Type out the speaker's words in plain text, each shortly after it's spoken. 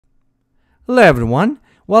Hello everyone,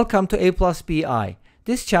 welcome to A plus BI.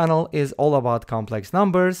 This channel is all about complex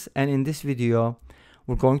numbers, and in this video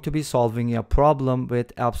we're going to be solving a problem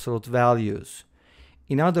with absolute values.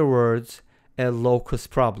 In other words, a locus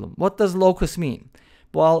problem. What does locus mean?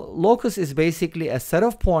 Well, locus is basically a set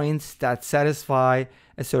of points that satisfy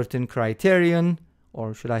a certain criterion,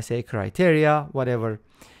 or should I say criteria, whatever.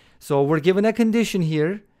 So we're given a condition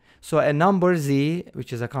here. So a number z,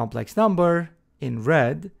 which is a complex number in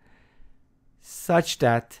red, such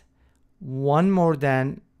that 1 more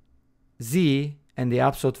than z and the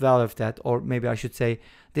absolute value of that, or maybe I should say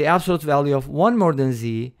the absolute value of 1 more than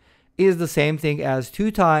z is the same thing as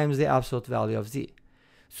 2 times the absolute value of z.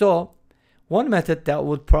 So one method that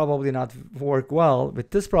would probably not work well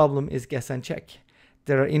with this problem is guess and check.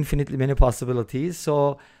 There are infinitely many possibilities,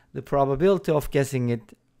 so the probability of guessing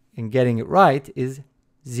it and getting it right is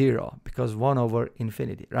 0 because 1 over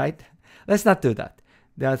infinity, right? Let's not do that.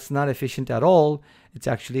 That's not efficient at all. It's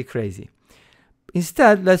actually crazy.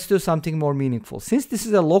 Instead, let's do something more meaningful. Since this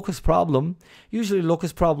is a locus problem, usually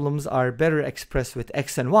locus problems are better expressed with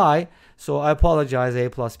x and y. So I apologize, A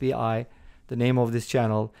plus BI, the name of this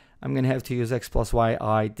channel. I'm going to have to use x plus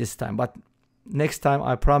yi this time. But next time,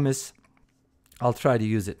 I promise, I'll try to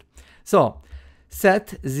use it. So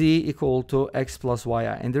set z equal to x plus yi.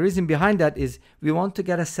 And the reason behind that is we want to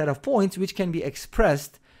get a set of points which can be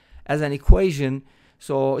expressed as an equation.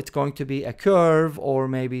 So it's going to be a curve or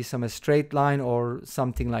maybe some straight line or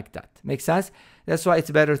something like that. Make sense? That's why it's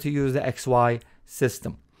better to use the XY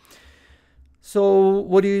system. So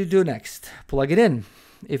what do you do next? Plug it in.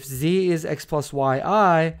 If z is x plus yi,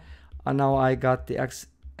 and now I got the x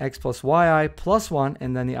plus yi plus 1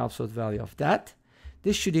 and then the absolute value of that.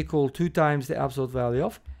 This should equal 2 times the absolute value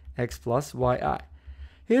of x plus yi.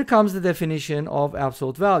 Here comes the definition of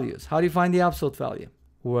absolute values. How do you find the absolute value?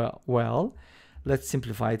 Well, let's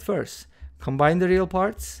simplify it first. Combine the real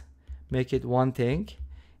parts, make it one thing,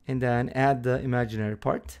 and then add the imaginary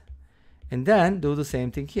part, and then do the same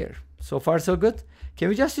thing here. So far, so good. Can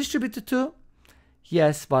we just distribute the 2?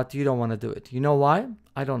 Yes, but you don't want to do it. You know why?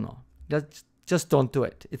 I don't know. Just don't do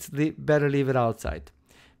it. It's better leave it outside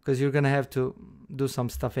because you're going to have to do some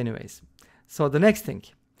stuff anyways. So the next thing,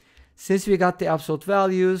 since we got the absolute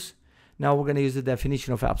values, now we're going to use the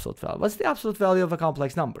definition of absolute value. What's the absolute value of a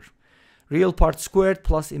complex number? Real part squared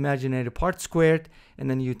plus imaginary part squared, and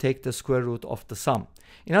then you take the square root of the sum.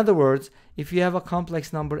 In other words, if you have a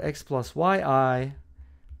complex number x plus yi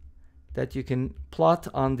that you can plot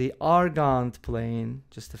on the Argand plane,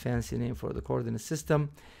 just a fancy name for the coordinate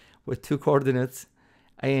system with 2 coordinates,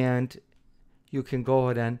 and you can go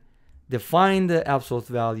ahead and define the absolute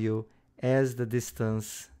value as the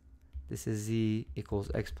distance. This is z equals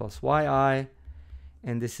x plus yi,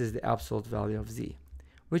 and this is the absolute value of z,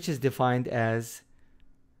 which is defined as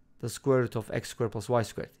the square root of x squared plus y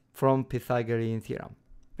squared from Pythagorean theorem.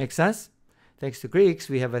 Make sense? Thanks to Greeks,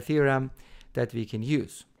 we have a theorem that we can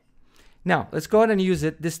use. Now, let's go ahead and use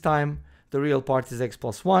it. This time, the real part is x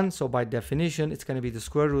plus 1. So by definition, it's going to be the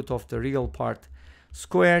square root of the real part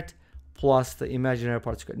squared plus the imaginary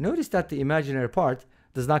part squared. Notice that the imaginary part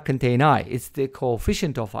does not contain I. It's the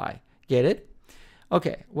coefficient of I. Get it?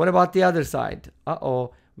 Okay, what about the other side?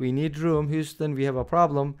 Uh-oh. We need room. Houston, we have a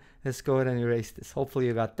problem. Let's go ahead and erase this. Hopefully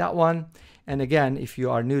you got that one. And again, if you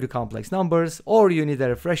are new to complex numbers or you need a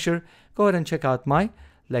refresher, go ahead and check out my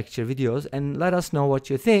lecture videos and let us know what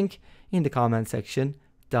you think in the comment section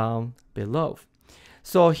down below.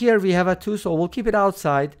 So here we have a 2, so we'll keep it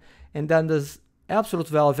outside. And then this absolute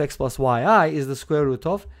value of x plus yi is the square root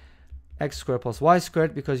of x squared plus y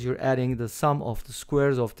squared because you're adding the sum of the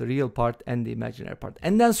squares of the real part and the imaginary part.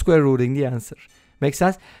 And then square rooting the answer. Make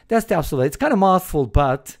sense? That's the absolute. It's kind of mouthful,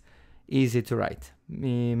 but easy to write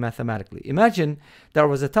mathematically. Imagine there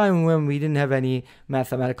was a time when we didn't have any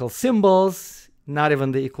mathematical symbols, not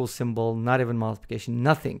even the equal symbol, not even multiplication,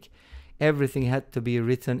 nothing. Everything had to be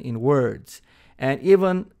written in words. And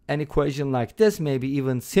even an equation like this, maybe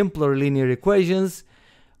even simpler linear equations,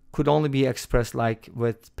 could only be expressed like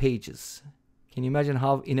with pages. Can you imagine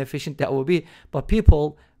how inefficient that would be? But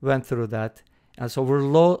people went through that. And so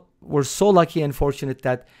we're so lucky and fortunate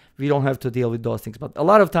that we don't have to deal with those things. But a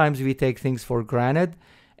lot of times we take things for granted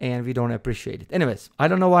and we don't appreciate it. Anyways, I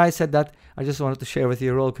don't know why I said that. I just wanted to share with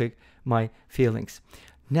you real quick my feelings.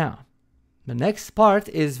 Now, the next part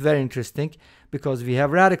is very interesting because we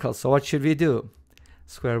have radicals. So what should we do?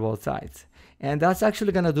 Square both sides. And that's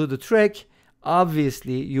actually going to do the trick.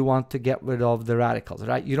 Obviously, you want to get rid of the radicals,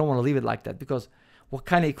 right? You don't want to leave it like that because what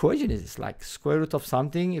kind of equation is this? Like square root of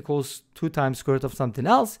something equals 2 times square root of something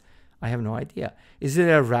else? I have no idea. Is it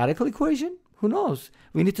a radical equation? Who knows?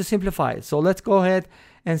 We need to simplify it. So let's go ahead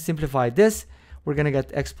and simplify this. We're going to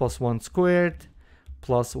get x plus 1 squared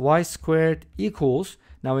plus y squared equals,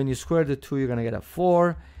 now when you square the 2, you're going to get a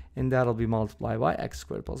 4, and that'll be multiplied by x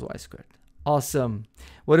squared plus y squared. Awesome.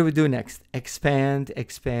 What do we do next? Expand,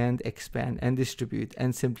 expand, expand, and distribute,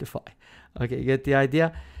 and simplify. Okay, you get the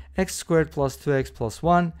idea? X squared plus 2x plus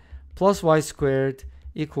 1 plus y squared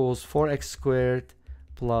equals 4x squared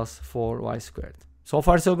plus 4y squared. So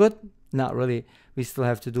far, so good? Not really. We still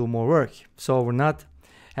have to do more work. So we're not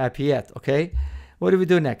happy yet, okay? What do we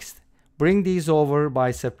do next? Bring these over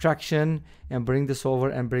by subtraction, and bring this over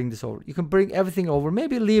and bring this over. You can bring everything over.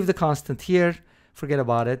 Maybe leave the constant here. Forget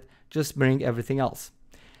about it. Just bring everything else.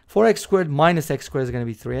 4x squared minus x squared is going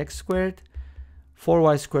to be 3x squared.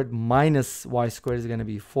 4y squared minus y squared is going to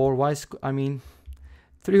be 4y squared.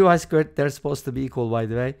 3y squared, they're supposed to be equal, by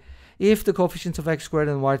the way. If the coefficients of x squared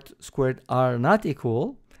and y squared are not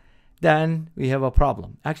equal, then we have a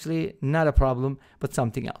problem. Actually, not a problem, but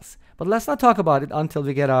something else. But let's not talk about it until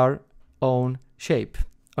we get our own shape.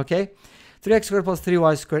 Okay? 3x squared plus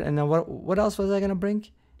 3y squared. And then what else was I going to bring?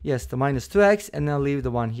 Yes, the minus 2x, and then leave the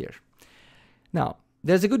 1 here. Now,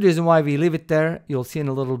 there's a good reason why we leave it there. You'll see in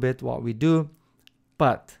a little bit what we do.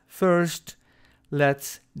 But first,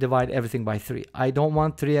 let's divide everything by 3. I don't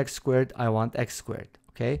want 3x squared. I want x squared.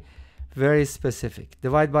 Okay? Very specific.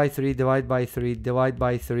 Divide by 3, divide by 3, divide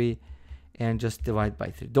by 3, and just divide by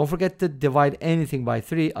 3. Don't forget to divide anything by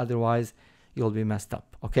 3. Otherwise, you'll be messed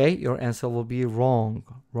up. Okay? Your answer will be wrong.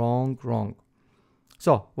 Wrong, wrong.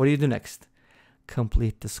 So, what do you do next?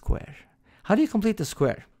 Complete the square. How do you complete the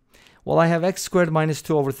square? Well, I have x squared minus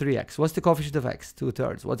 2 over 3x. What's the coefficient of x?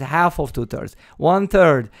 2/3. What's half of 2/3?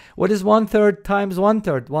 1/3. What is 1/3 times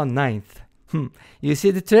 1/3? 1/9. You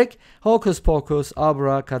see the trick? Hocus pocus,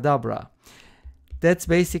 abracadabra. That's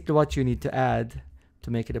basically what you need to add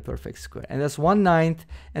to make it a perfect square. And that's 1/9.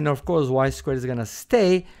 And of course, y squared is going to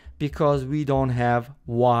stay because we don't have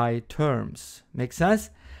y terms. Make sense?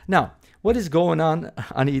 Now, what is going on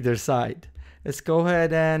either side? Let's go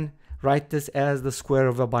ahead and write this as the square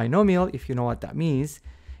of a binomial, if you know what that means.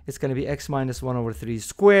 It's going to be x minus 1 over 3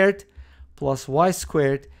 squared plus y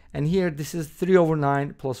squared. And here, this is 3 over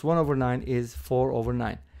 9 plus 1 over 9 is 4 over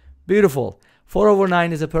 9. Beautiful. 4 over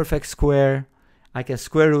 9 is a perfect square. I can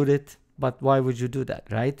square root it, but why would you do that,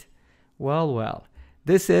 right? Well, well.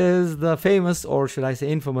 This is the famous, or should I say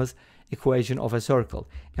infamous, equation of a circle.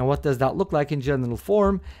 And what does that look like in general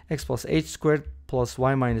form? X plus h squared plus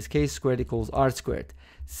y minus k squared equals r squared.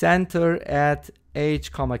 Center at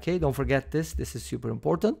h comma k. Don't forget this. This is super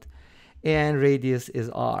important. And radius is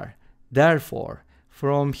r. Therefore,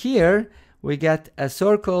 from here, we get a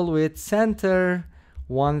circle with center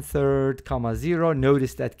 1/3 comma 0.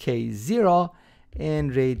 Notice that k is 0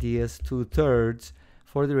 and radius 2/3.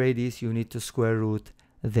 For the radius, you need to square root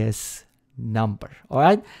this number. All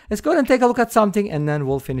right, let's go ahead and take a look at something, and then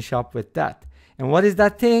we'll finish up with that. And what is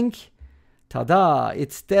that thing? Ta-da!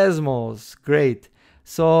 It's Desmos. Great.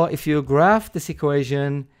 So if you graph this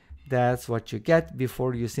equation, that's what you get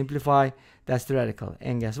before you simplify. That's theoretical.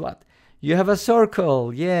 And guess what? You have a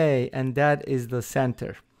circle. Yay! And that is the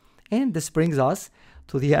center. And this brings us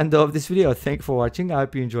to the end of this video. Thank you for watching. I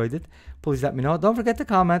hope you enjoyed it. Please let me know. Don't forget to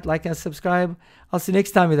comment, like, and subscribe. I'll see you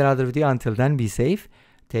next time with another video. Until then, be safe,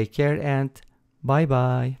 take care, and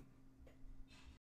bye-bye.